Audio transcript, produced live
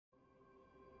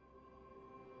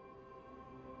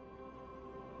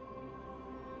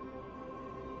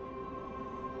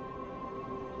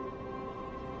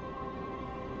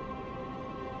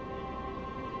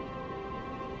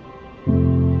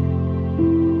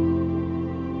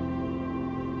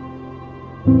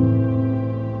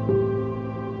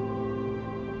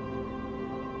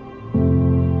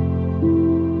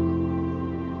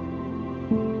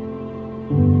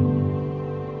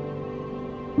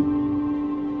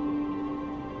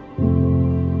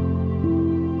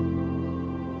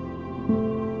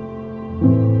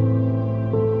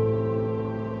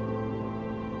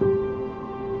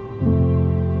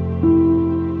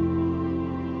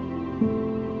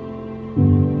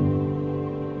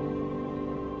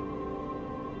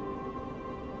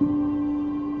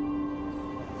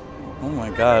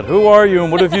God. Who are you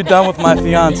and what have you done with my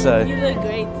fiance? You look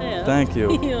great too. Thank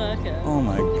you. You're welcome. Oh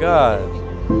my God.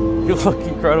 You look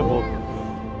incredible.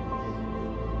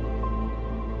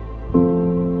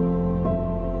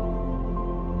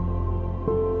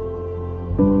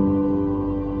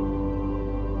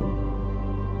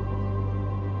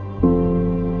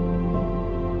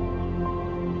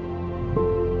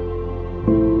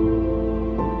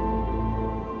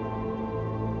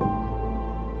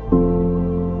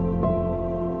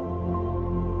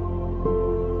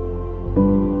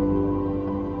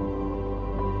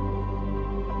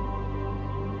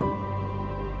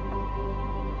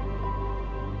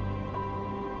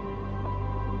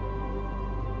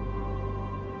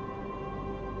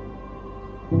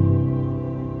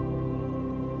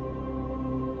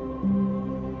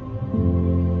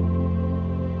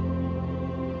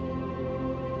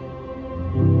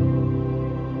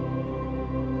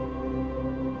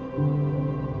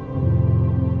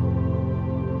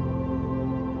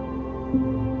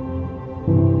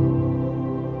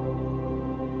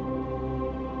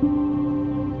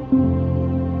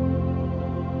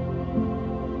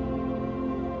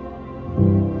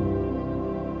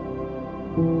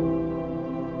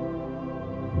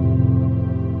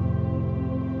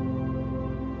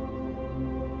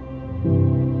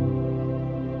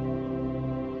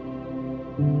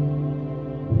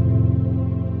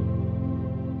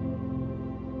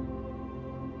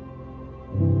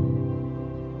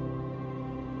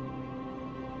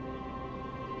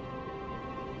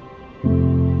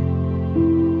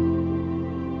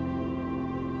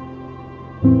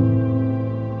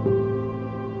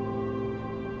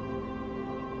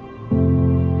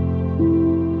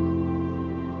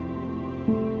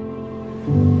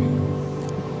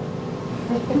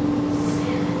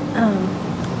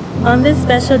 On this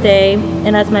special day,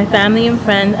 and as my family and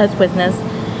friend as witness,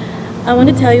 I want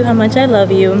to tell you how much I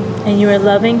love you, and you are a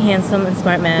loving, handsome, and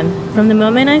smart man. From the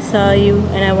moment I saw you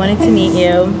and I wanted to meet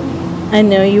you, I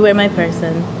know you were my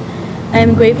person. I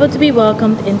am grateful to be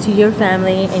welcomed into your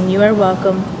family, and you are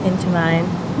welcomed into mine.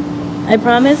 I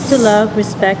promise to love,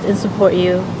 respect, and support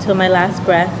you till my last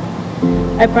breath.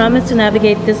 I promise to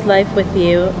navigate this life with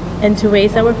you and to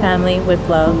raise our family with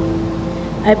love.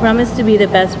 I promise to be the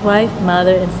best wife,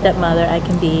 mother, and stepmother I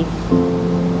can be.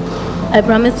 I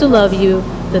promise to love you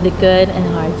through the good and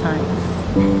hard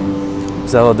times.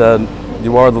 Zella, Dad,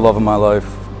 you are the love of my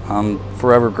life. I'm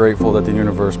forever grateful that the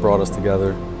universe brought us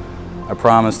together. I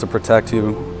promise to protect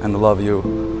you and to love you.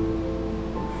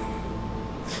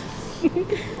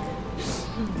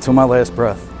 Until my last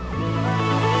breath.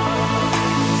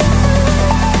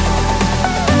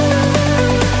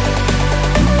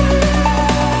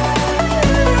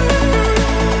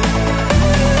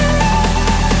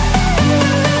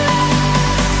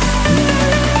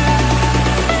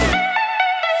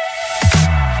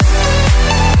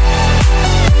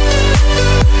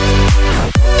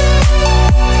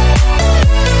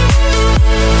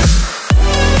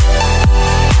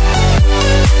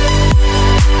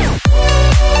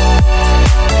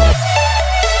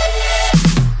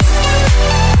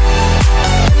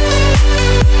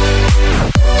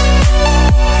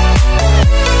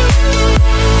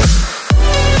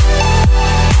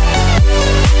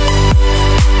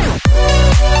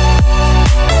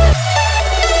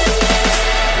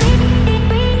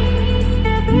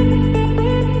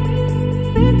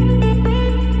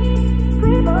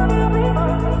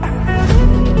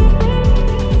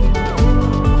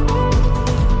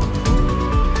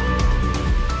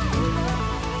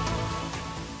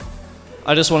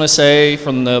 I just want to say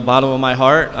from the bottom of my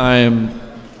heart, I am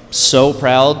so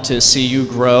proud to see you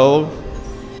grow,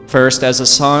 first as a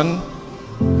son,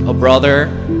 a brother,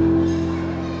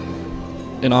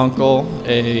 an uncle,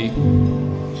 a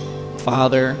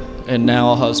father, and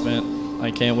now a husband.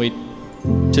 I can't wait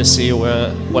to see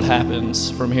what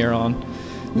happens from here on.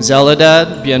 Zella,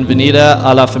 Dad, bienvenida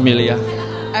a la familia.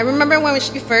 I remember when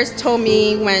she first told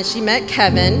me when she met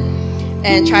Kevin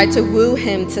and tried to woo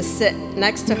him to sit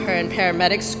next to her in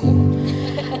paramedic school.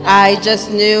 I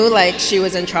just knew like she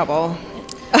was in trouble.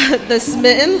 The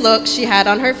smitten look she had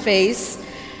on her face,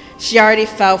 she already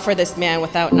fell for this man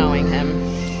without knowing him.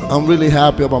 I'm really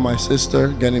happy about my sister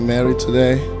getting married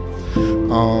today.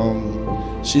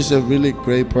 She's a really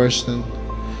great person.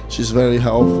 She's very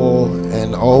helpful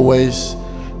and always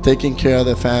taking care of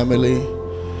the family.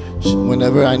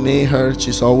 Whenever I need her,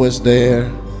 she's always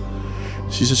there.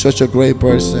 She's such a great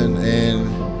person,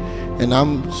 and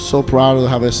I'm so proud to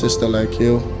have a sister like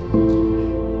you.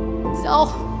 Zell,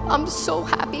 I'm so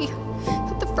happy.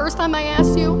 But the first time I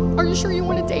asked you, are you sure you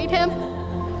want to date him?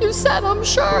 You said, I'm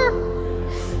sure.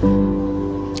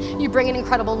 You bring an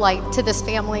incredible light to this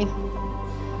family.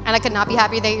 And I could not be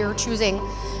happier that you're choosing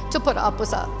to put up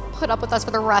with us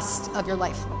for the rest of your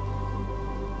life.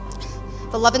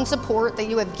 The love and support that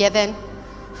you have given,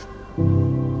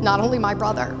 not only my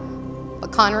brother,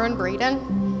 but Connor and Braden,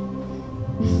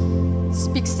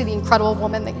 speaks to the incredible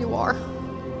woman that you are.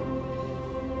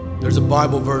 There's a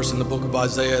Bible verse in the book of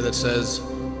Isaiah that says,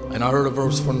 and I heard a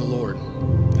verse from the Lord.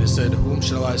 It said, whom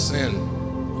shall I send?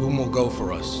 Whom will go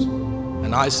for us?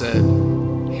 And I said,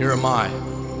 here am I,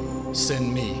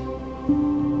 send me.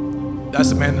 That's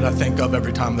the man that I think of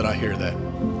every time that I hear that.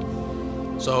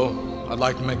 So I'd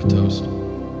like to make a toast.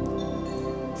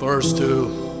 First to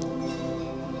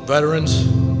veterans,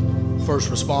 first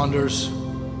responders,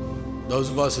 those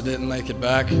of us that didn't make it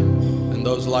back, and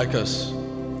those like us,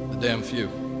 the damn few.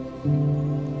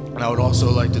 And I would also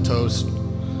like to toast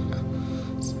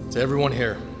to everyone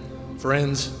here,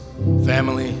 friends,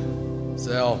 family,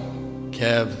 Zell,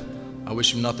 Kev, I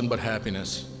wish you nothing but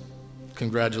happiness.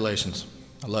 Congratulations.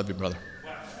 I love you, brother.